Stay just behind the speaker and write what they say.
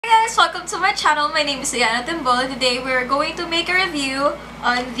guys! Welcome to my channel. My name is Diana Timbol. Today we're going to make a review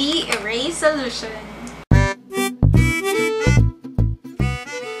on the Erase solution.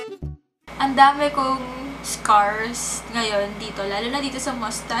 Ang dami kong scars ngayon dito, lalo na dito sa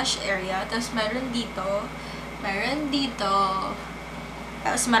mustache area. Tapos meron dito,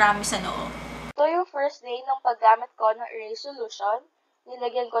 tapos marami sa noo. Ito yung first day ng paggamit ko ng Erase solution.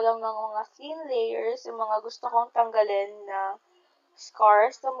 Nilagyan ko lang ng mga thin layers yung mga gusto kong tanggalin na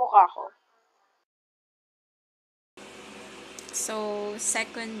scars sa mukha ko. So,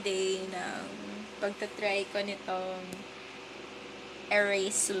 second day ng pagtatry ko nitong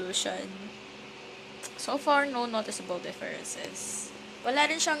Erase solution. So far, no noticeable differences. Wala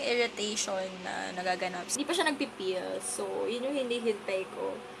rin siyang irritation na nagaganap. Hindi pa siya nagpipil. So, yun yung hinihintay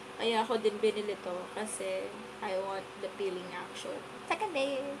ko. Kaya ako din binili to kasi I want the peeling action. Second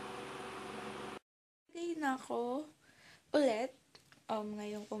day! Okay na ako ulit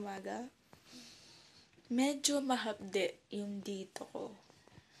ngayong umaga. Medyo mahapde yung dito ko.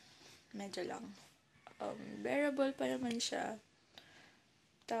 Medyo lang. Bearable pa naman siya.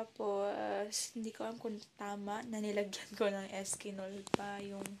 Tapos, hindi ko alam kung tama na nilagyan ko ng Eskinol pa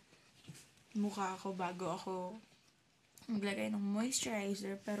yung mukha ko bago ako maglagay ng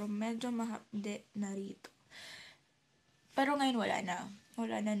moisturizer. Pero medyo mahapde na rito. Pero ngayon wala na.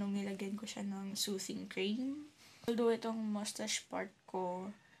 Wala na nung nilagyan ko siya ng soothing cream. Although itong mustache part ko,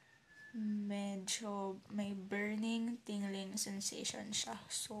 medyo may burning, tingling sensation siya.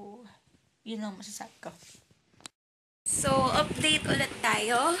 So, yun ang masasabi ko. So, update ulit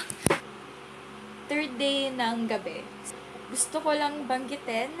tayo. Third day ng gabi. Gusto ko lang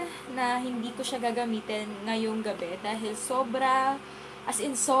banggitin na hindi ko siya gagamitin ngayong gabi dahil sobra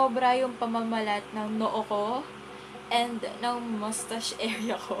yung pamamalat ng noo ko and ng mustache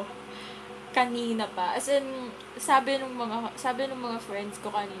area ko kanina pa. As in, sabi ng mga friends ko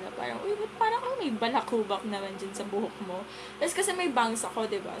kanina, parang, uy, ba't parang may balakubak naman dyan sa buhok mo? Tapos kasi may bangs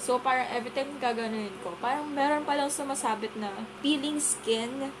ako, diba? So, parang every time gaganunin ko, parang meron palang sumasabit na peeling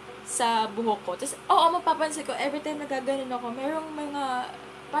skin sa buhok ko. Tapos, mapapansin ko, every time nagaganon ako, merong mga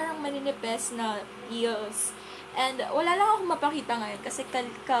parang maninipes na peels. And, wala lang akong mapakita ngayon kasi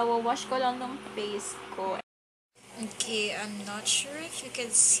kawawash ko lang ng face ko. Okay, I'm not sure if you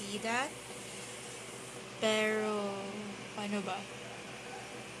can see that. Pero, paano ba?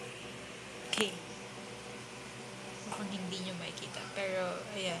 Okay. Mukhang hindi nyo makikita. Pero,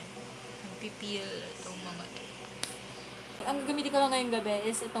 ayan. Nagpipil itong mga to. Ang gamitin ko lang ngayong gabi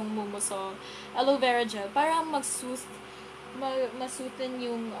is itong Mumuso aloe vera gel. Para masutin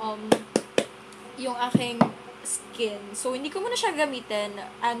yung aking skin. So, hindi ko muna siya gamitin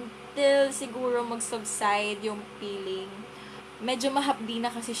until siguro mag-subside yung peeling. Medyo mahapdi na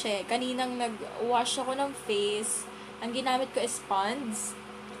kasi siya. Kaninang nag-wash ako ng face, ang ginamit ko is Pond's.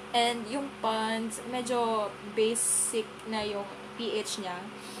 And yung Pond's, medyo basic na yung pH niya.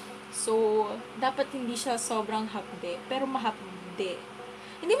 So, dapat hindi siya sobrang hapde, pero mahapde.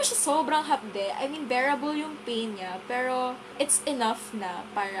 Hindi mo siya sobrang hapde. I mean, bearable yung pain niya, pero it's enough na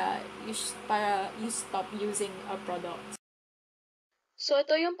para you stop using a product. So,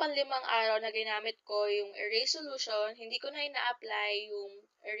 ito yung panlimang araw na ginamit ko yung Erase solution. Hindi ko na ina-apply yung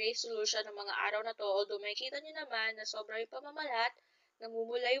Erase solution ng mga araw na to. Although, makikita nyo naman na sobrang yung pamamalat,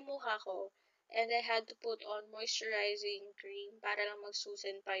 namumula yung mukha ko. And I had to put on moisturizing cream para lang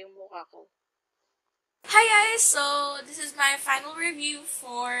magsusin pa yung mukha ko. Hi guys! So, this is my final review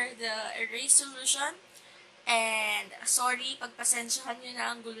for the Erase solution. And, sorry, pagpasensyahan nyo na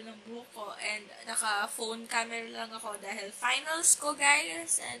ang gulo ng buhok ko. And, naka-phone camera lang ako dahil finals ko,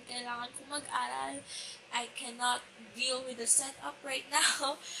 guys. And, kailangan ko mag-aral. I cannot deal with the setup right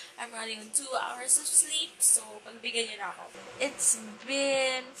now. I'm running on 2 hours of sleep. So, pagbigyan nyo na ako. It's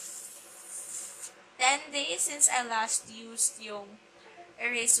been 10 days since I last used yung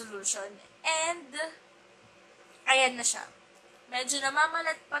Erase solution. And, ayan na siya. Medyo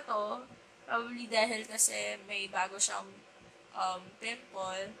namamalat pa to. Probably dahil kasi may bago siyang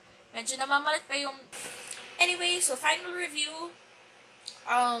pimple. Medyo namamalat pa yung... Anyway, so final review.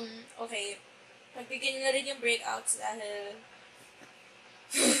 Okay. Pagbigyan nyo na rin yung breakouts dahil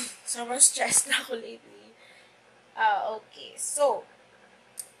sobrang stressed na ako lately. Okay. So,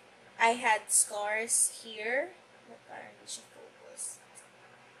 I had scars here. Parang hindi siya focused.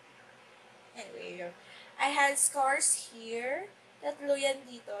 Anyway, I had scars here. Tatlo yan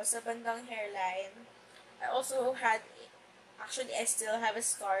dito sa bandang hairline. I also had, actually I still have a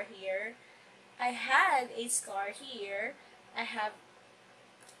scar here. I had a scar here. I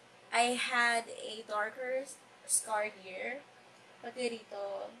had a darker scar here. Pati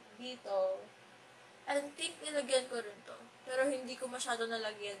dito. I think nilagyan ko rin to. Pero hindi ko masyado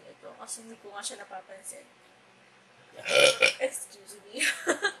nalagyan ito kasi hindi ko nga siya napapansin. Excuse me.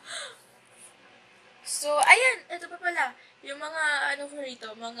 So, ayan, ito pa pala. Yung mga, ano ko rito,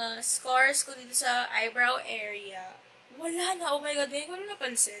 mga scars ko dito sa eyebrow area. Wala na, oh my god, ngayon ko lang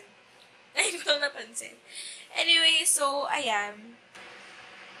napansin. Ngayon ko lang napansin. Anyway, so, ayan.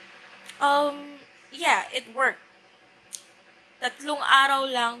 Yeah, it worked. 3 araw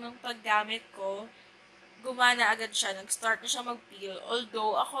lang ng paggamit ko, gumana agad siya. Nag-start na siya mag-peel.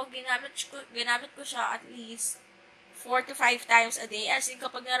 Although, ako, ginamit ko siya at least 4 to 5 times a day. As in,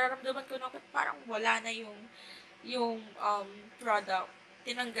 kapag nararamdaman ko na parang wala na yung product,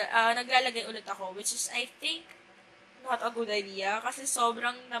 naglalagay ulit ako. Which is, I think, not a good idea. Kasi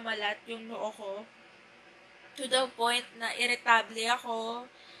sobrang namalat yung noo ko. To the point na irritable ako.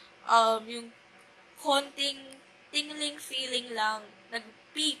 Yung konting tingling feeling lang,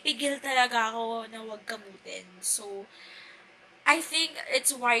 nagpipigil talaga ako na wag gamutin. So, I think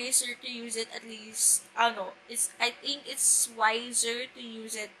it's wiser to use it at least, I think it's wiser to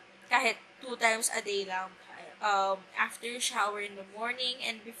use it kahit 2 times a day lang. After shower in the morning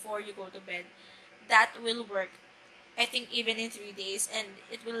and before you go to bed. That will work. I think even in 3 days, and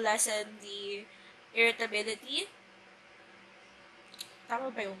it will lessen the irritability. Tama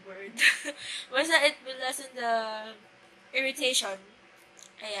ba yung word? Basta it will lessen the irritation.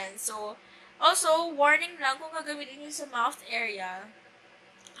 Ayan. So, also, warning lang kung gagamitin nyo sa mouth area,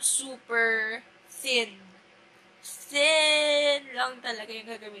 super thin. Thin lang talaga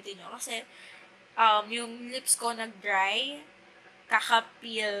yung gagamitin nyo. Kasi, yung lips ko nag-dry,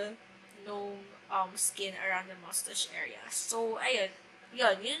 kakapil nung skin around the mustache area. So, ayun.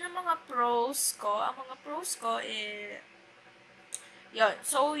 Yun ang mga pros ko. Ang mga pros ko yun.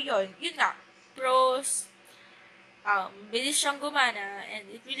 So, yun nga. Pros, bilis siyang gumana and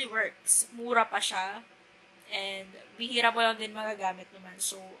it really works. Mura pa siya. And bihira mo lang din magagamit naman.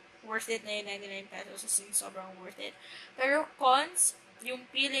 So, worth it na yung 99 pesos kasi sobrang worth it. Pero cons, yung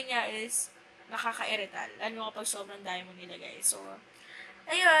feeling niya is nakaka-irrital. Ano kapag sobrang dami mo nilagay. So,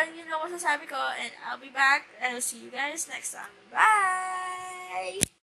 ayun, yun lang masasabi ko. And I'll be back. And I'll see you guys next time. Bye!